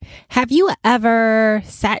Have you ever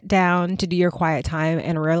sat down to do your quiet time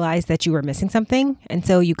and realized that you were missing something? And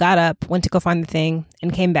so you got up, went to go find the thing,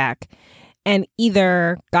 and came back, and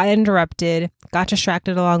either got interrupted, got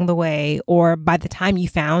distracted along the way, or by the time you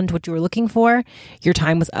found what you were looking for, your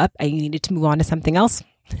time was up and you needed to move on to something else?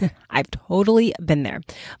 I've totally been there.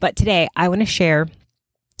 But today I want to share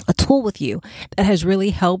a tool with you that has really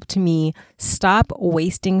helped me stop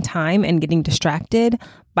wasting time and getting distracted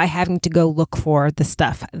by having to go look for the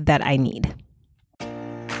stuff that I need.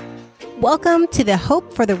 Welcome to the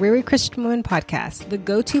Hope for the Weary Christian Woman podcast, the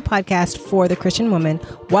go-to podcast for the Christian woman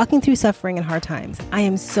walking through suffering and hard times. I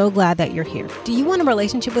am so glad that you're here. Do you want a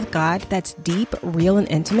relationship with God that's deep, real, and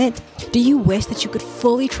intimate? Do you wish that you could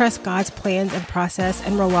fully trust God's plans and process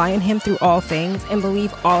and rely on Him through all things and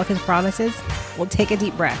believe all of His promises? Well, take a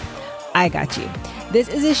deep breath. I got you. This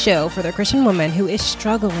is a show for the Christian woman who is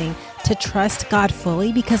struggling to trust God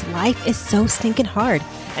fully because life is so stinking hard.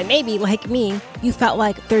 And maybe, like me, you felt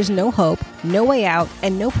like there's no hope, no way out,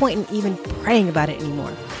 and no point in even praying about it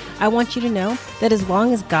anymore. I want you to know that as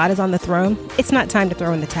long as God is on the throne, it's not time to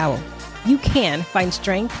throw in the towel. You can find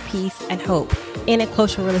strength, peace, and hope in a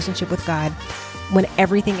closer relationship with God when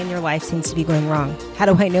everything in your life seems to be going wrong. How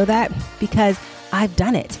do I know that? Because I've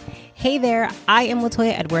done it. Hey there, I am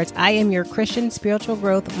Latoya Edwards. I am your Christian spiritual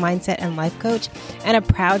growth, mindset, and life coach, and a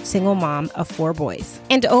proud single mom of 4 boys.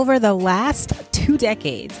 And over the last 2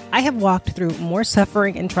 decades, I have walked through more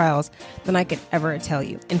suffering and trials than I could ever tell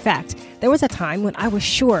you. In fact, there was a time when I was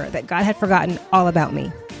sure that God had forgotten all about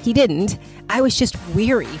me. He didn't. I was just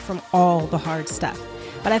weary from all the hard stuff.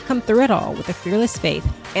 But I've come through it all with a fearless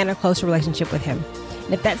faith and a closer relationship with Him.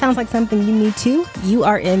 And if that sounds like something you need too, you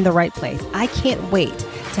are in the right place. I can't wait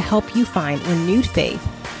to help you find renewed faith,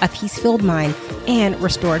 a peace-filled mind, and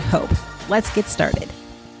restored hope. Let's get started.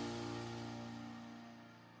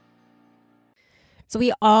 So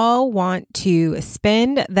we all want to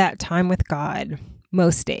spend that time with God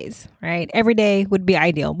most days, right? Every day would be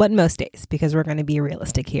ideal, but most days, because we're going to be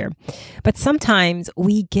realistic here. But sometimes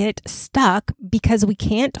we get stuck because we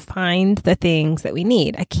can't find the things that we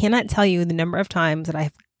need. I cannot tell you the number of times that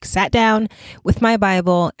I've sat down with my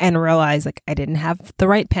Bible and realized like I didn't have the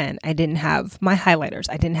right pen. I didn't have my highlighters.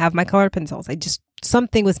 I didn't have my colored pencils.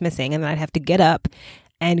 Something was missing, and then I'd have to get up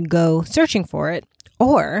and go searching for it.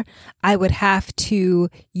 Or I would have to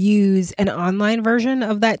use an online version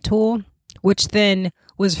of that tool, which then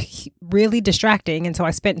was really distracting. And so I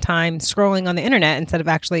spent time scrolling on the internet instead of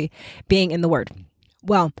actually being in the Word.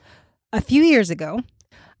 Well, a few years ago,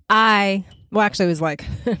 actually it was like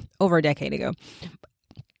over a decade ago,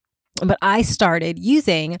 but I started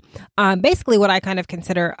using basically what I kind of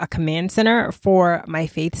consider a command center for my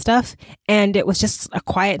faith stuff. And it was just a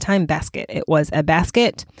quiet time basket. It was a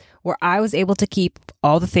basket where I was able to keep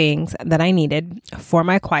all the things that I needed for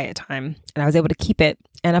my quiet time. And I was able to keep it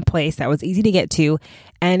in a place that was easy to get to.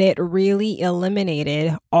 And it really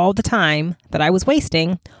eliminated all the time that I was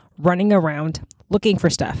wasting running around looking for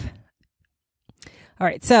stuff. All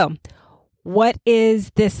right, so what is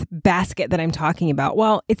this basket that I'm talking about?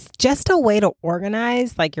 Well, it's just a way to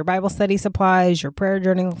organize like your Bible study supplies, your prayer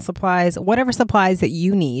journaling supplies, whatever supplies that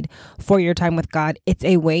you need for your time with God. It's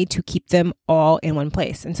a way to keep them all in one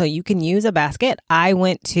place. And so you can use a basket. I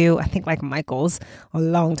went to, I think like Michael's a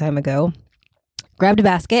long time ago, grabbed a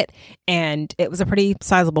basket, and it was a pretty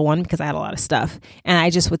sizable one because I had a lot of stuff, and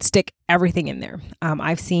I just would stick everything in there.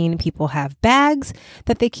 I've seen people have bags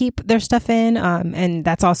that they keep their stuff in, and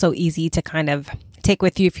that's also easy to kind of take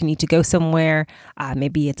with you if you need to go somewhere.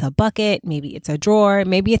 Maybe it's a bucket, maybe it's a drawer,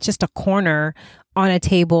 maybe it's just a corner on a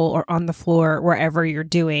table or on the floor, wherever you're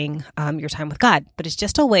doing your time with God. But it's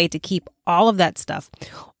just a way to keep all of that stuff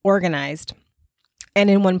organized and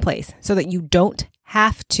in one place so that you don't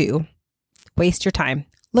have to waste your time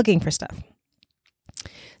looking for stuff.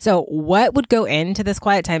 So what would go into this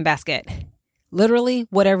quiet time basket? Literally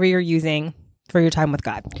whatever you're using for your time with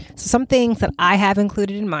God. So some things that I have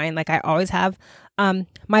included in mine, like I always have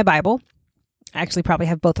my Bible. I actually probably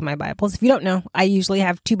have both of my Bibles. If you don't know, I usually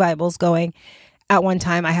have 2 Bibles going at one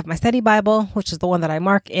time. I have my study Bible, which is the one that I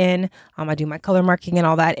mark in. I do my color marking and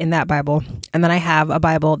all that in that Bible. And then I have a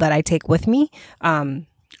Bible that I take with me when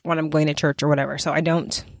I'm going to church or whatever. So I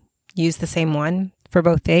don't use the same one for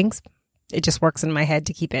both things. It just works in my head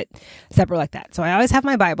to keep it separate like that. So I always have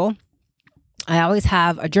my Bible. I always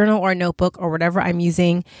have a journal or a notebook or whatever I'm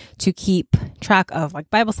using to keep track of like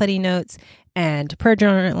Bible study notes and prayer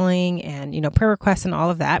journaling and, prayer requests and all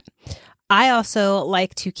of that. I also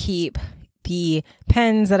like to keep the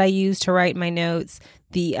pens that I use to write my notes,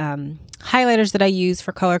 the highlighters that I use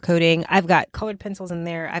for color coding. I've got colored pencils in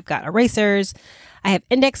there. I've got erasers. I have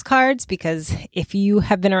index cards because if you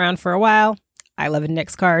have been around for a while, I love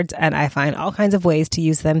index cards and I find all kinds of ways to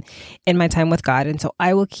use them in my time with God. And so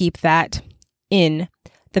I will keep that in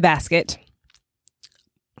the basket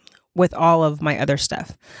with all of my other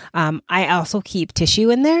stuff. I also keep tissue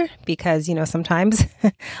in there because, sometimes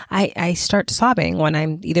I start sobbing when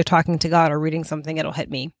I'm either talking to God or reading something, it'll hit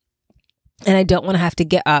me. And I don't want to have to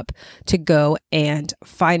get up to go and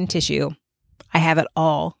find tissue. I have it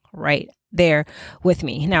all right there with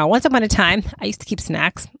me. Now, once upon a time, I used to keep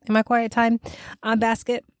snacks in my quiet time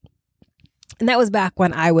basket. And that was back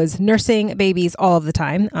when I was nursing babies all of the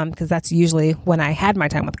time, because that's usually when I had my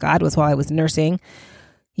time with God, was while I was nursing,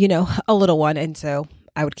 a little one. And so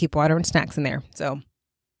I would keep water and snacks in there. So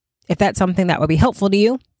if that's something that would be helpful to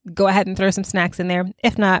you, go ahead and throw some snacks in there.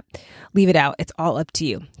 If not, leave it out. It's all up to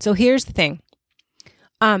you. So here's the thing.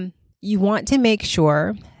 You want to make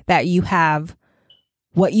sure that you have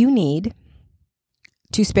what you need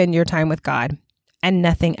to spend your time with God and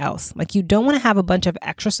nothing else. Like, you don't want to have a bunch of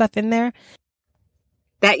extra stuff in there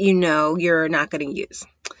that you're not going to use.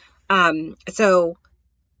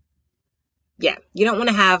 You don't want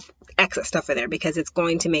to have excess stuff in there because it's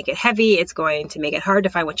going to make it heavy. It's going to make it hard to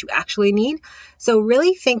find what you actually need. So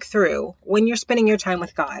really think through, when you're spending your time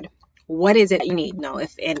with God, what is it you need? Now,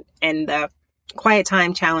 if in the quiet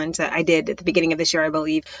time challenge that I did at the beginning of this year, I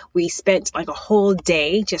believe we spent like a whole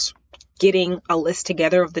day just getting a list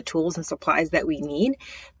together of the tools and supplies that we need.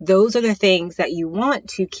 Those are the things that you want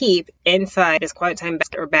to keep inside this quiet time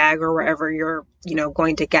basket or bag or wherever you're,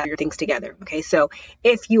 going to gather your things together. Okay. So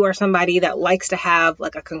if you are somebody that likes to have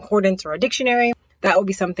like a concordance or a dictionary, that would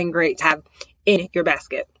be something great to have in your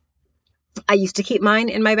basket. I used to keep mine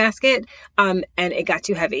in my basket, and it got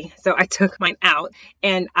too heavy. So I took mine out,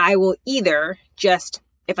 and I will either just,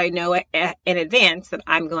 if I know in advance that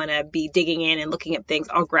I'm going to be digging in and looking at things,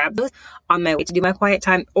 I'll grab those on my way to do my quiet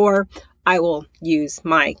time, or I will use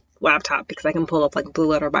my laptop because I can pull up like Blue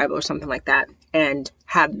Letter Bible or something like that and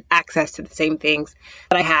have access to the same things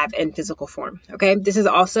that I have in physical form. Okay. This is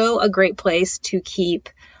also a great place to keep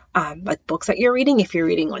like books that you're reading. If you're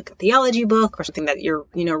reading like a theology book or something that you're,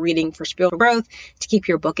 reading for spiritual growth, to keep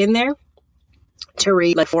your book in there to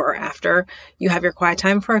read like before or after you have your quiet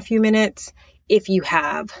time for a few minutes. If you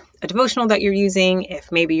have a devotional that you're using,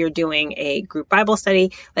 if maybe you're doing a group Bible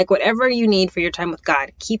study, like whatever you need for your time with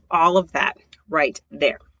God, keep all of that right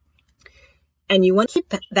there. And you want to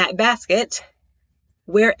keep that basket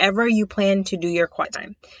wherever you plan to do your quiet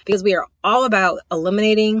time, because we are all about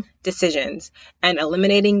eliminating decisions and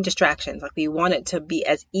eliminating distractions. Like, we want it to be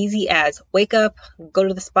as easy as wake up, go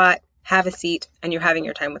to the spot, have a seat, and you're having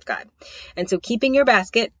your time with God. And so keeping your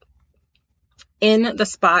basket in the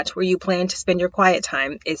spot where you plan to spend your quiet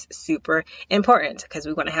time is super important, because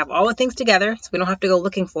we want to have all the things together so we don't have to go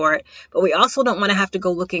looking for it. But we also don't want to have to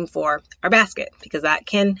go looking for our basket, because that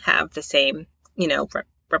can have the same,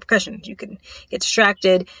 repercussions. You can get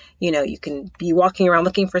distracted, you can be walking around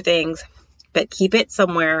looking for things, but keep it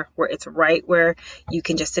somewhere where it's right where you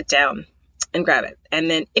can just sit down and grab it. And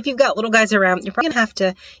then if you've got little guys around, you're probably gonna have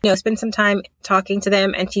to, spend some time talking to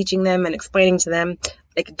them and teaching them and explaining to them,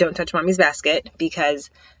 like, don't touch mommy's basket, because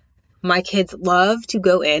my kids love to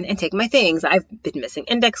go in and take my things. I've been missing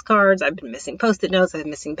index cards. I've been missing Post-it notes. I've been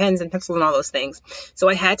missing pens and pencils and all those things. So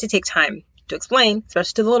I had to take time to explain,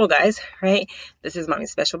 especially to the little guys, right? This is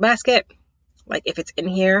mommy's special basket. Like, if it's in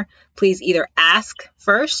here, please either ask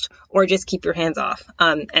first or just keep your hands off.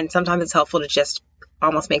 And sometimes it's helpful to just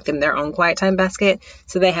almost make them their own quiet time basket,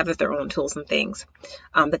 so they have their own tools and things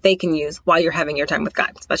that they can use while you're having your time with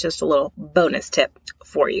God. So that's just a little bonus tip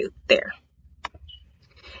for you there.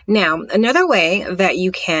 Now, another way that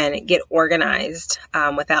you can get organized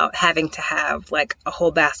without having to have like a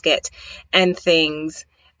whole basket and things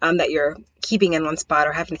that you're keeping in one spot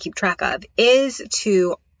or having to keep track of is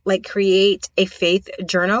to create a faith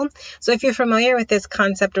journal. So if you're familiar with this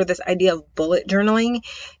concept or this idea of bullet journaling,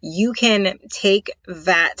 you can take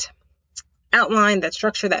that outline, that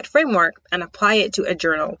structure, that framework, and apply it to a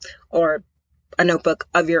journal or a notebook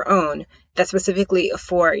of your own that's specifically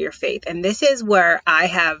for your faith. And this is where I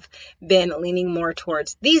have been leaning more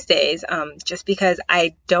towards these days, just because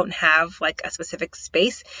I don't have like a specific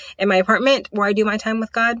space in my apartment where I do my time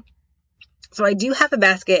with God. So I do have a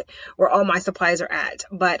basket where all my supplies are at,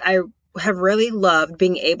 but I have really loved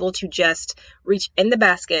being able to just reach in the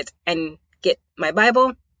basket and get my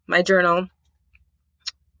Bible, my journal,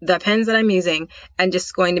 the pens that I'm using, and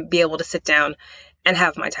just going to be able to sit down and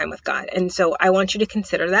have my time with God. And so I want you to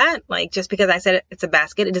consider that. Like, just because I said it's a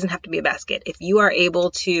basket, it doesn't have to be a basket. If you are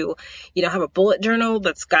able to, have a bullet journal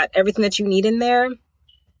that's got everything that you need in there,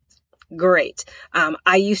 great.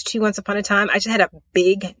 I used to, once upon a time, I just had a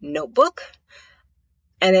big notebook,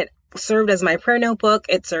 and it served as my prayer notebook.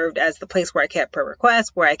 It served as the place where I kept prayer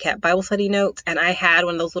requests, where I kept Bible study notes. And I had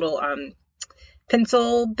one of those little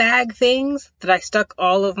pencil bag things that I stuck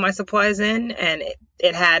all of my supplies in, and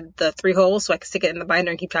it had the 3 holes so I could stick it in the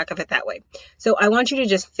binder and keep track of it that way. So I want you to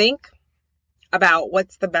just think about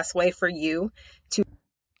what's the best way for you to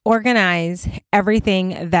organize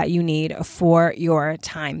everything that you need for your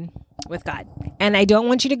time with God. And I don't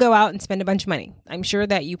want you to go out and spend a bunch of money. I'm sure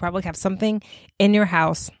that you probably have something in your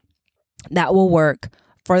house that will work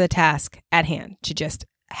for the task at hand, to just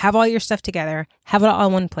have all your stuff together, have it all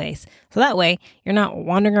in one place. So that way you're not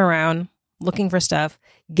wandering around looking for stuff,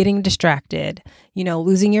 getting distracted,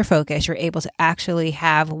 losing your focus. You're able to actually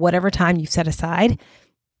have whatever time you've set aside,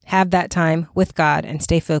 have that time with God and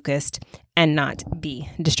stay focused and not be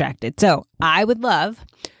distracted. So I would love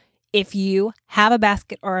if you have a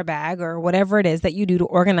basket or a bag or whatever it is that you do to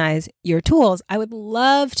organize your tools. I would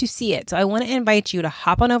love to see it. So I want to invite you to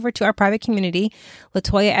hop on over to our private community,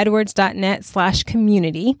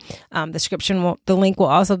 latoyaedwards.net/community. The link will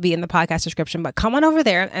also be in the podcast description, but come on over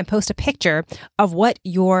there and post a picture of what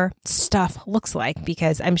your stuff looks like,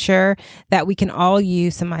 because I'm sure that we can all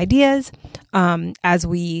use some ideas as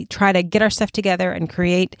we try to get our stuff together and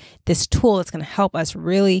create this tool that's going to help us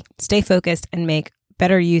really stay focused and make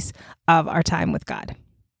better use of our time with God.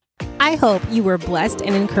 I hope you were blessed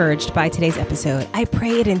and encouraged by today's episode. I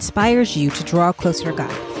pray it inspires you to draw closer to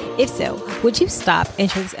God. If so, would you stop and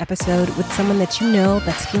share this episode with someone that you know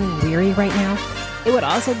that's feeling weary right now? It would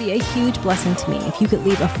also be a huge blessing to me if you could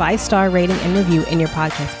leave a 5-star rating and review in your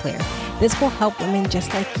podcast player. This will help women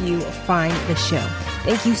just like you find the show.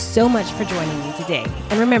 Thank you so much for joining me today.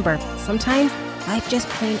 And remember, sometimes life just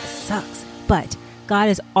plain sucks, but God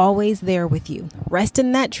is always there with you. Rest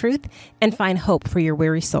in that truth and find hope for your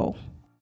weary soul.